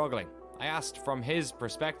was struggling. I asked from his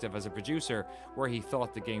perspective as a producer where he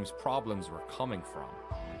thought the game's problems were coming from.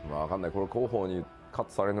 わかんない、これ広報にカッ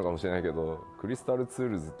トされるのかもしれないけど、クリスタルツー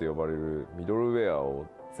ルズって呼ばれるミドルウェアを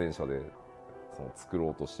全社でその作ろ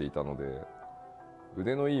うとしていたので、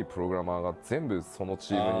腕のいいプログラマーが全部その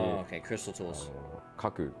チームに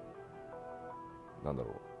各なんだ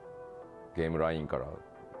ろうゲームラインから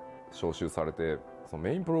招集されて、その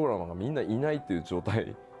メインプログラマーがみんないないっていう状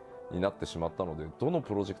態になってしまったので、どの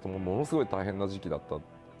プロジェクトもものすごい大変な時期だった。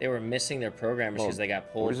They were missing their programmers because they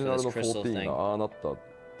got pulled for this crystal thing. がああなっ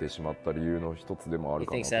てしまった理由の一つでもある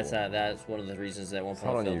かなと。さらに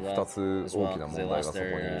2つ大きな問題がそこに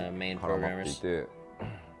絡まっていて、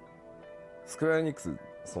スクエアエニックス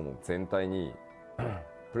その全体に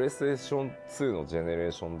プレイステーション2のジェネレ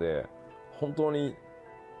ーションで本当に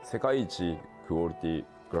世界一クオリティ、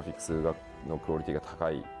グラフィックスのクオリティが高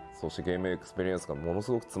い、そしてゲームエクスペリエンスがものす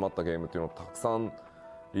ごく詰まったゲームっていうのをたくさん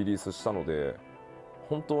リリースしたので、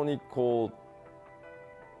本当にこ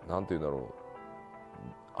うなんていうんだろう、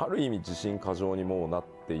ある意味自信過剰にもうなっ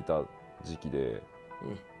ていた時期で、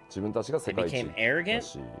自分たちが世界一だ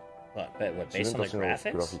し、自分たちのグラフ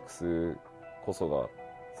ィックスこそが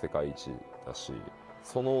世界一だし、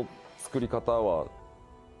その作り方は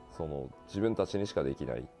その自分たちにしかでき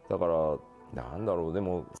ない。だからなんだろう、で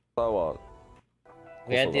もスターは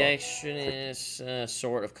We had the extraness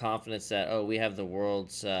sort of confidence that, oh, we have the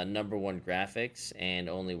world's number one graphics and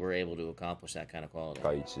only we're able to accomplish that kind of quality. 世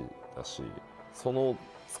界一だし、その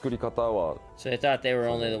作り方は So they thought they were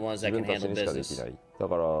only the ones that can handle business. だ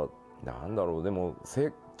からなんだろう、でも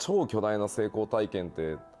超巨大な成功体験っ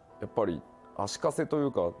てやっぱり足かせとい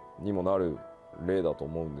うかにもなる例だと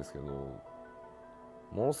思うんですけど、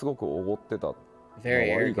ものすごくおごってた、悪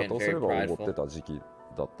い言い方をすればおごってた時期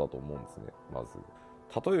だったと思うんですね。まず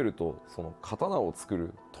例えると、その刀を作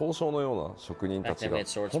る刀匠のような職人たちが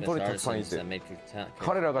本当にたくさんいて、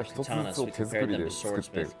彼らが一つずつを手作りで作っ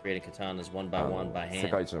て世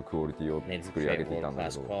界一のクオリティを作り上げていたんだ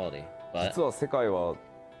けど、実は世界は、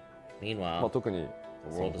特に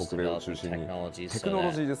その北米を中心にテクノ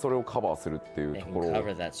ロジーでそれをカバーするっていうところを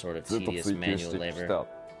ずっと追求してきた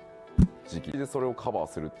時期で、それをカバー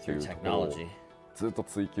するっていうところをずっと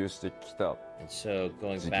追求してきた時期で、プ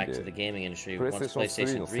レイステーション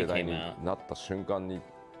3の世代になった瞬間に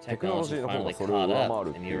テクノロジーの方がそれを上回る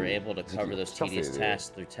っていう時期が来たせいで、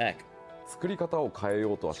作り方を変え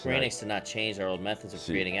ようとはしないし、だけどテ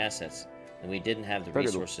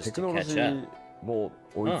クノロジーも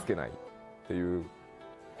追いつけないっていう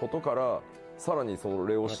ことから、さらにそ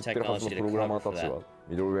れを知ってるはずのプログラマーたちは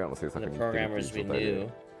ミドルウェアの制作に行ってるっていう状態で、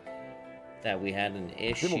that we had an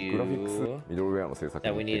でもグラフィックスミドルウェアの制作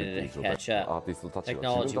に行ってるっていう状態、アーティストたちが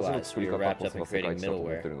自分たちの作り方とその世界一だと思っ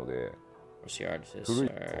てるので、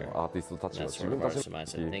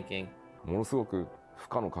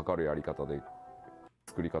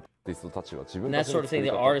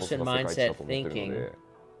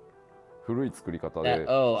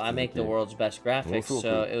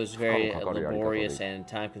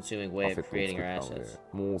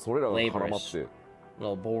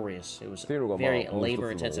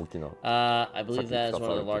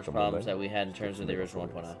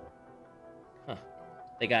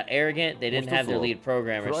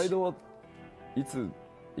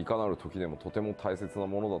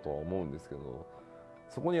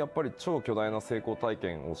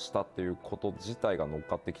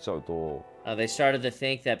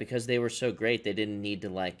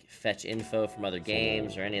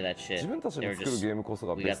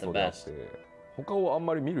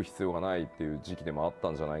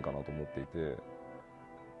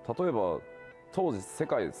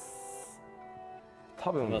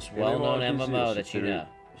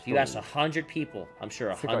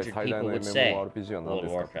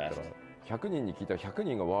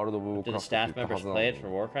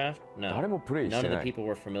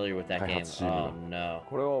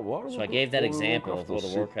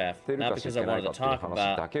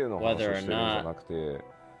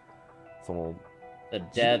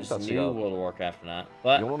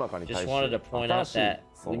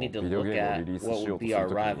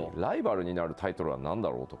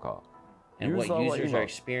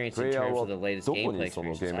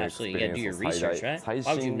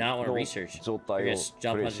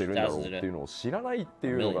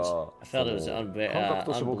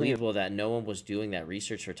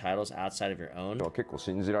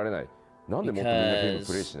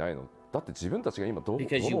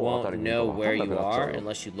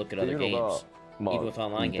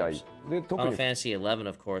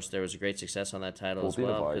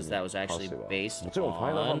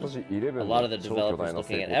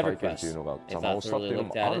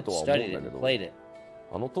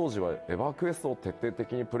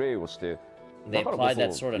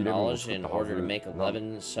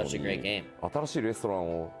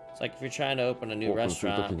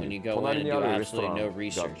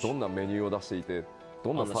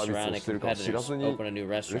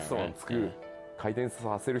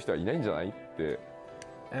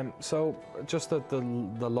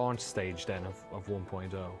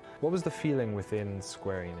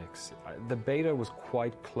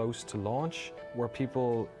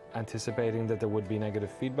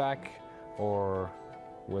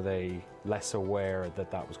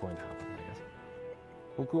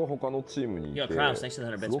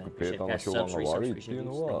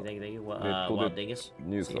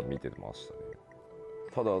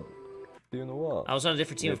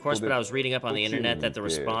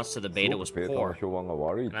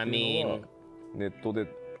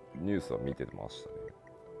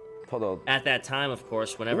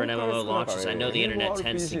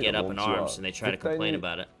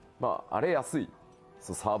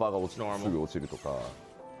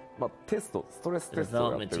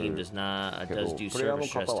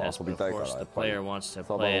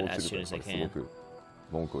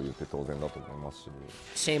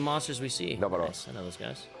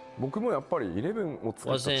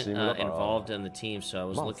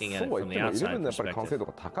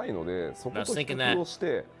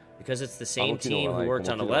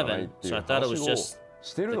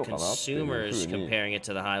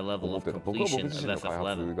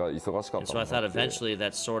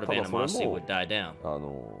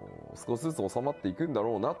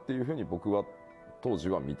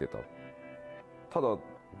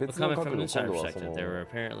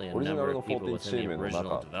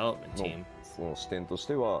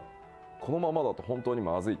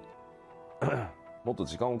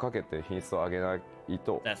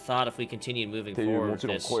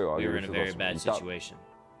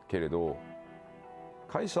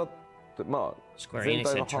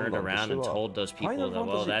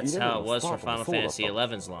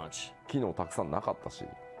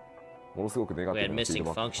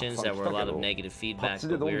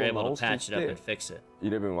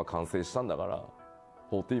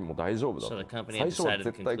had decided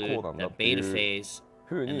to conclude that beta phase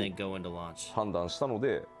ふう and に then go into launch. 判断したの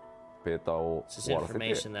でベータを This is 終わらせて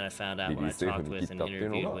information that I found out リ when リ I ース F talked に with 切っ and たっていう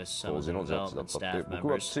の interviewed が with some 当 of 時 the のジャッジだ development ったって staff 僕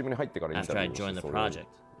は members チームに入ってからインタ after ビ I ューを joined して the それを project.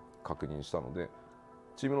 確認したので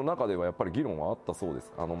チームの中ではやっぱり議論はあったそうで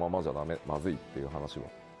す。あのままじゃダメまずいっていう話は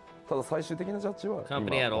ただ最終的なジャッジは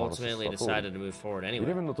Company had ultimately decided to move forward anyway.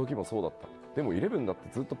 11の時もそうだった。でも11だって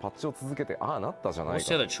ずっとパッチを続けて、ああなったじゃないか。 What's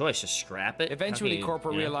the other choice? Just scrap it? Eventually,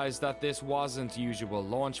 corporate realized that this wasn't usual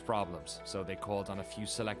launch problems, so they called on a few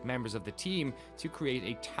select members of the team to create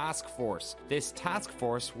a task force. This task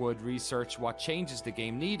force would research what changes the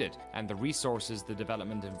game needed and the resources the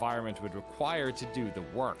development environment would require to do the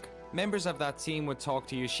work. Members of that team would talk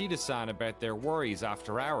to Yoshida-san about their worries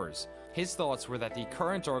after hours. His thoughts were that the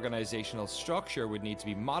current organizational structure would need to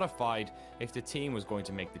be modified if the team was going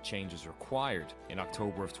to make the changes required. In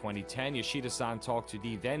October of 2010, Yoshida-san talked to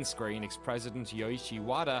the then Square Enix president Yoichi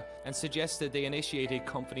Wada and suggested they initiate a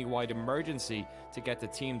company-wide emergency to get the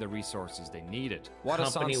team the resources they needed.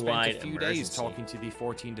 Wada-san spent a few days talking to the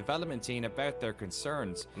 14 development team about their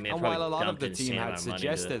concerns, and while a lot of the team had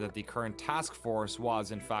suggested that the current task force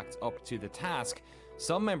was in fact up to the task,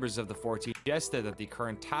 some members of the 14 suggested that the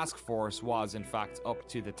current task force was in fact up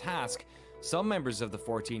to the task. Some members of the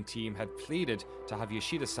 14 team had pleaded to have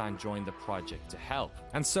Yoshida-san join the project to help.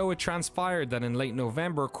 And so it transpired that in late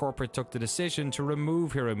November, corporate took the decision to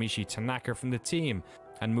remove Hiromichi Tanaka from the team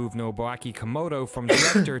and move Nobuaki Komodo from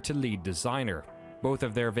director to lead designer. Both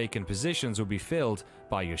of their vacant positions would be filled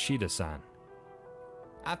by Yoshida-san.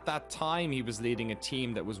 At that time, he was leading a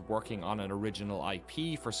team that was working on an original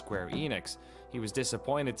IP for Square Enix. He was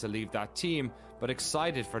disappointed to leave that team, but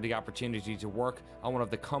excited for the opportunity to work on one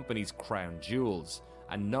of the company's crown jewels,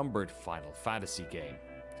 a numbered Final Fantasy game.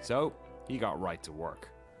 So, he got right to work.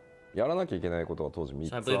 やらなきゃいけないことが当時3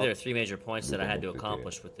つ So I believe there are three major points that I had to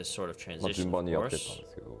accomplish with this sort of まあ transition, 順番 of にやってったん course. で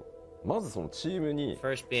すけど、まずそのチームに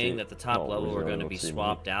First being that the top level were going to be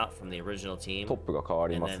swapped out from the original team, トップが変わ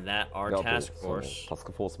り and ます。 then that で our あと task その force タス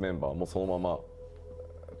クフォースメンバーもそのまま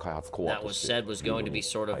開発コア that と was して said was going to be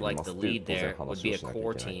sort of 入り like ま the すっていう lead 当然 there would 話 be を a しなきゃい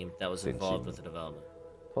core けない team that was 全チー involved ム with the development.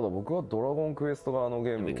 ただ僕はドラゴンクエスト側の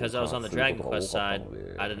ゲームを And 開 because I was 発 on the する Dragon ことが多 Quest かった side, の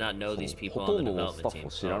で I did not know these そ people のほと on ん the どのスタ development ッフ team. を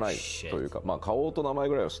知ら Oh ない shit. というか、まあ顔と名前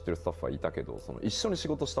ぐらいは知ってるスタッフはいたけど、その一緒に仕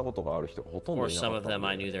事したことがある人がほと Of んどい course, な some かっ of た them の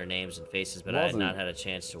I で knew their names and faces, but I had not had a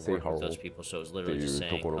chance to work with those people, so it was って literally い just う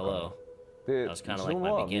と saying ころから hello. で That was 自 kind of like 分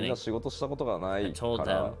my はみん beginning. な仕事したことがな I い told か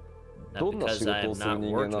ら them that どんな because 仕 I 事を have する not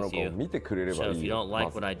人間 worked なの with かを you, 見てくれれば so い if い you よ don't ま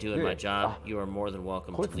like ず what I do in my で job, you are more than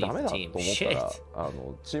welcome こい to つ leave ダメ the だ team. と思ったら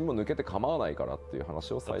Shit. チーム抜けて構わないからっていう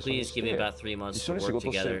話を So 最初に please し give me て about 3 months 一緒 to に仕 work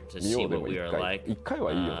事し together て to みよ see うで what も we 一 are 回 like, 一回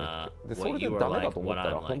はいいよねってでそ what れで you are ダメだ like, と思っ what た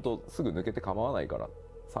ら I'm 本 like. 当すぐ抜けて構わないから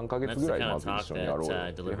3ヶ月 That's ぐ the らい kind ま of ず一 talk 緒にやろう that よ I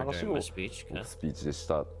っていう delivered 話 during を my speech. 僕スピーチでし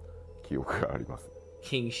た記憶があります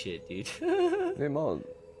King shit, dude. でまあ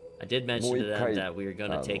I did mention もう to 一 them 回 that we were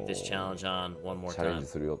going to take this challenge on one more チャレン time. ジ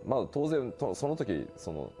するよまあ当然その時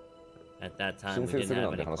その At that time, 申 we 請 didn't するな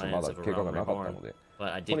have んて any 話はま plans だ of a 計画 realm がなかった reborn, ので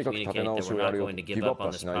but I と did にかく communicate 立て that 直し we're をや not るよ going to ギ give ブアッ up プ on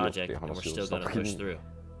は this しないよっていう project, and we're 話を still した going to 時 push に through.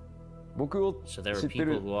 僕を So there 知 were ってる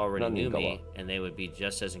people who already 何 knew 人かは me, and they would be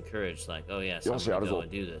just as encouraged, like, oh yes, I'm よしや going る to ぞ go っ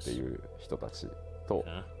and do て this. いう人たちと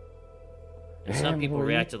And some people もう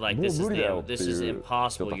reacted like もう this is 無理だよって this is いう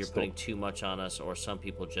impossible. 人 You're たちと putting too much on us, or some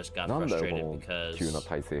people just got なんだよ frustrated この急な because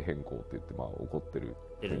体制変更って言ってまあ怒ってる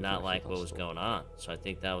they 雰囲 did 気の not 人 like た what ち was と going on. So I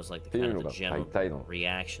think that was like っ the ていう kind の of が the 大 general 体の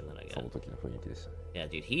reaction that I その got. 時の雰囲気でしたね Yeah,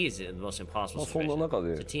 dude, he is in the most ま impossible あそんな situation. 中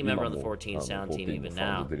It's で a team 今 member も of the 14 sound team 14 の even サウ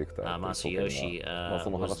ン now. ドディレクターという Masayoshi まあそ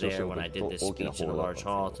の was 話をし there て when I る did と this 大きな speech ホ in ー a ルだった large んです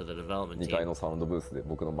hall to the development 2階 team. のサウンドブースで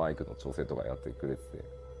僕のマイクの調整とかやってくれてて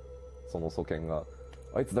その素見が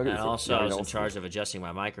あいつだけで And すよ also, や I り was in 直す charge of adjusting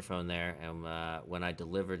my microphone there, and when I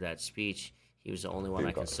delivered that speech, he was the only って one い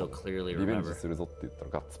I うか can そ still の clearly リベンジ remember. するぞって言った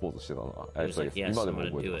らガッツポーズしてたのはあ He い was つだけ like, です yes, 今で I'm も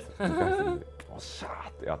gonna 覚え do て it. ます2階席でおっしゃー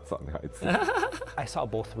ってやってたんであいつ I saw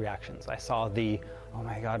both reactions. I saw the, oh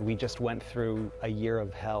my God, we just went through a year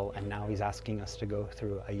of hell, and now he's asking us to go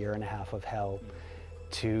through a year and a half of hell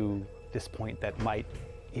to this point that might,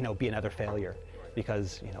 be another failure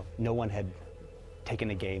because, no one had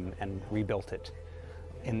taken a game and rebuilt it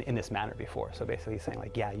in this manner before. So basically he's saying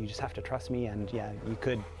like, yeah, you just have to trust me, and yeah, you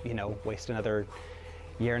could, waste another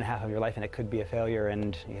year and a half of your life and it could be a failure,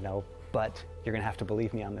 and, but you're gonna have to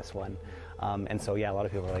believe me on this one. And so, yeah, a lot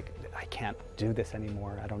of people are like, I can't do this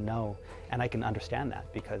anymore, I don't know. And I can understand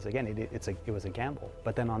that because, again, it was a gamble.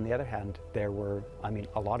 But then on the other hand, there were,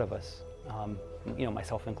 a lot of us,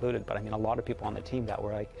 myself included, but a lot of people on the team that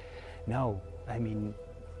were like, no,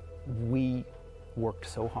 we worked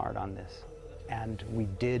so hard on this and we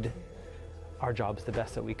did our jobs the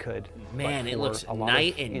best that we could. Man, it for looks a lot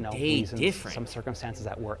night of, and day reasons, different. Some circumstances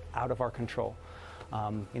that were out of our control.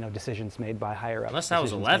 Decisions made by higher ups. Unless that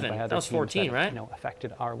was 11, that was 14, right?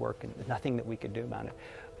 Affected our work, and nothing that we could do about it.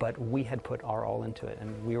 But we had put our all into it,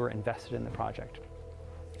 and we were invested in the project.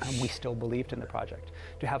 We still believed in the project.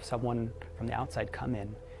 To have someone from the outside come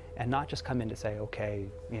in and not just come in to say, okay,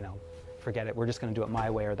 you know, forget it, we're just going to do it my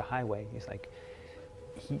way or the highway. He's like,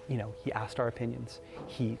 he asked our opinions.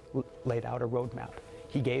 He laid out a roadmap.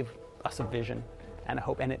 He gave us a vision and a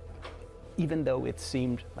hope. And even though it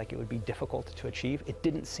seemed like it would be difficult to achieve, it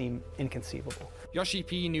didn't seem inconceivable. Yoshi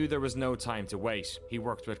P knew there was no time to wait. He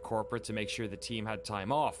worked with corporate to make sure the team had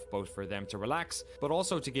time off, both for them to relax, but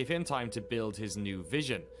also to give him time to build his new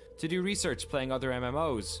vision, to do research playing other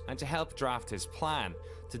MMOs, and to help draft his plan,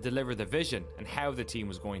 to deliver the vision and how the team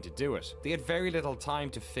was going to do it. They had very little time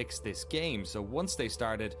to fix this game, so once they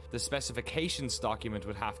started, the specifications document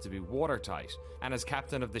would have to be watertight, and as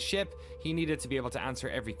captain of the ship, he needed to be able to answer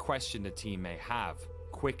every question the team may have,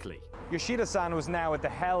 quickly. Yoshida-san was now at the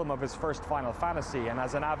helm of his first Final Fantasy, and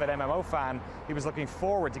as an avid MMO fan, he was looking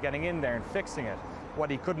forward to getting in there and fixing it. What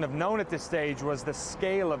he couldn't have known at this stage was the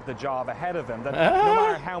scale of the job ahead of him, that no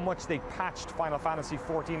matter how much they patched Final Fantasy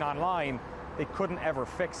XIV Online, they couldn't ever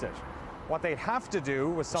fix it. What they'd have to do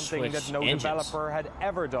was something that no developer had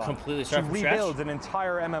ever done. Completely to rebuild an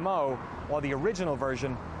entire MMO while the original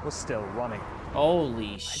version was still running.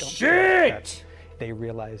 Holy shit! They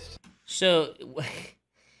realized. So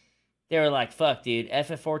they were like, fuck, dude,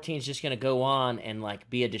 FF14 is just gonna go on and like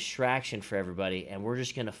be a distraction for everybody, and we're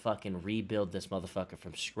just gonna fucking rebuild this motherfucker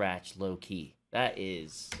from scratch, low key. That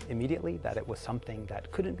is... Immediately that it was something that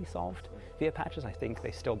couldn't be solved via patches. I think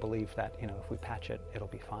they still believe that, you know, if we patch it, it'll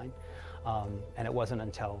be fine. And it wasn't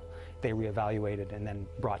until they reevaluated and then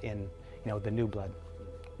brought in, you know, the new blood.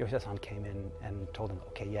 Yoshida-san came in and told them,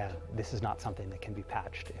 okay, yeah, this is not something that can be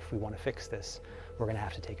patched. If we want to fix this, we're going to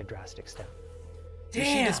have to take a drastic step.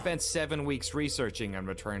 Yoshida spent 7 weeks researching and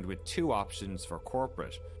returned with 2 options for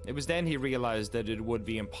corporate. It was then he realized that it would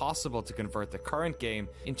be impossible to convert the current game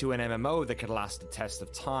into an MMO that could last the test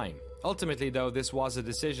of time. Ultimately, though, this was a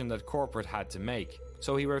decision that corporate had to make.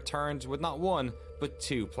 So he returned with not 1, but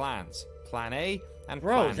 2 plans. Plan A and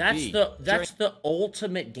Plan B. That's the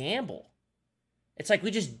ultimate gamble. It's like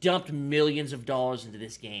we just dumped millions of dollars into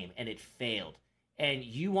this game and it failed. And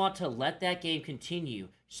you want to let that game continue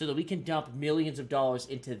so that we can dump millions of dollars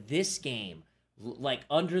into this game, like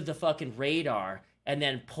under the fucking radar, and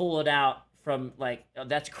then pull it out from, like,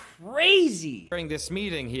 that's crazy. During this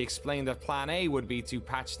meeting, he explained that Plan A would be to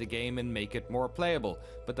patch the game and make it more playable,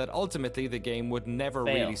 but that ultimately the game would never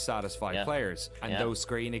really satisfy players. And though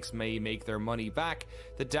Square Enix may make their money back,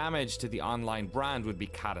 the damage to the online brand would be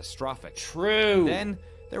catastrophic. True. Then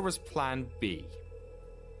there was Plan B.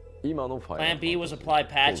 Plan B was apply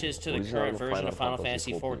patches to the current version of Final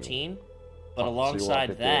Fantasy XIV, but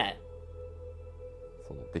alongside that,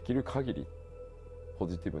 できる限りポ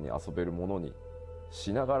ジティブに遊べるものに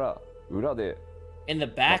しながら裏で in the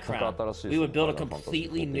background, we would build a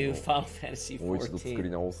completely new Final Fantasy XIV. もう一度作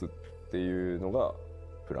り直すっていうのが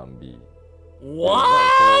プラン B. What?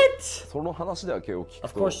 その話だけを聞くと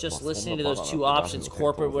Of course, just listening to those two options,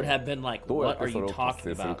 corporate would have been like, what are you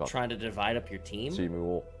talking about? Trying to divide up your team? チーム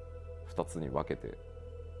を2つに分けて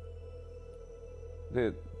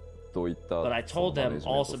で But I told them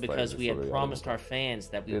also because we had promised our fans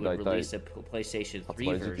that we would release a PlayStation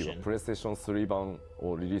 3 version.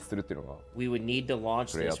 We would need to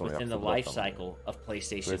launch this within the life cycle of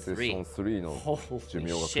PlayStation 3. Holy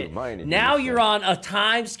shit. Now you're on a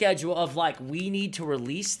time schedule of like, we need to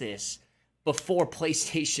release this before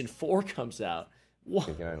PlayStation 4 comes out. What?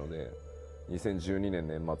 2012年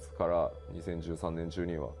年末から2013年中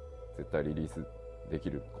には絶対リリース We've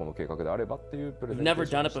never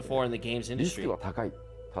done it before in the games industry. And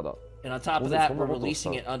on top of that, we're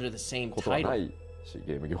releasing it under the same title.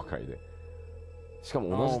 ゲーム業界でしか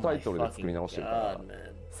も同じタイトルで作り直してるから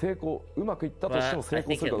成功うまくいったとしても成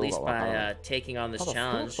功するかどうかわからない。 taking on this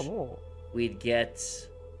challenge, we'd get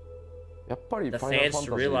the fans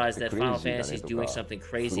to realize that Final Fantasy is doing something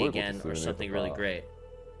crazy again or something really great.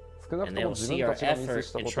 And they will see our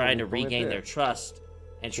effort in trying to regain their trust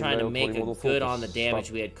and trying to make a good on the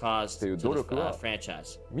damage we had caused to the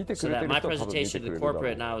franchise. So that my presentation to the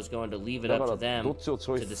corporate and I was going to leave it up to them to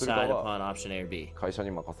decide upon option A or B.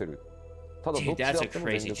 Dude, that's a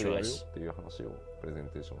crazy choice.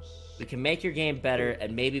 We can make your game better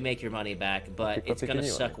and maybe make your money back, but it's gonna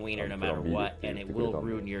suck wiener no matter what, and it will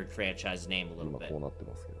ruin your franchise name a little bit.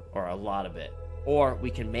 Or a lot of it. Or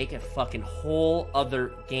we can make a fucking whole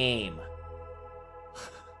other game.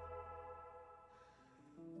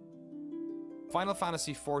 Final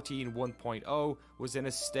Fantasy XIV 1.0 was in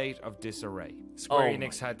a state of disarray. Square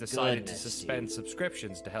Enix had decided to suspend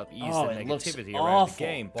subscriptions to help ease the negativity around the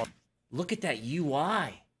game. Look at that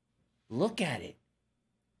UI. Look at it.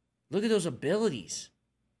 Look at those abilities.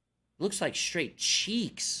 Looks like straight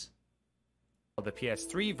cheeks. The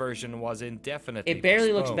PS3 version was indefinitely It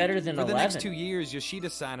barely postponed. looks better than For 11. the next 2 years,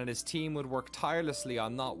 Yoshida-san and his team would work tirelessly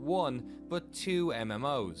on not one, but 2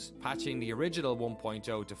 MMOs, patching the original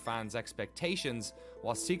 1.0 to fans' expectations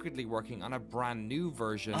while secretly working on a brand new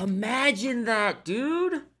version. Imagine that,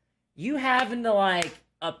 dude! You having to, like,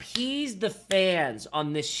 appease the fans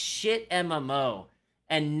on this shit MMO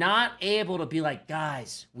and not able to be like,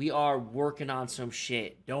 guys, we are working on some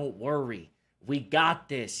shit. Don't worry. We got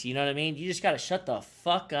this, you know what I mean? You just gotta shut the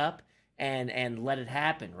fuck up and let it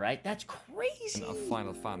happen, right? That's crazy. Of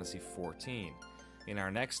Final Fantasy XIV. In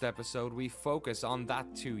our next episode, we focus on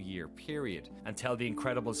that 2-year period and tell the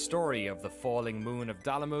incredible story of the falling moon of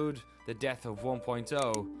Dalamud, the death of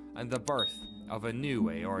 1.0, and the birth of a new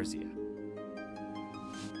Eorzea.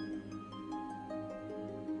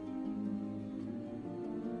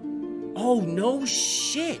 Oh, no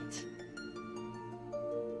shit!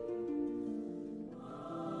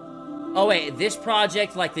 Oh wait, this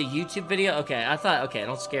project, like the YouTube video? Okay, I thought, okay,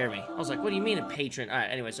 don't scare me. I was like, what do you mean a patron?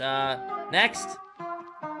 Alright, anyways, next.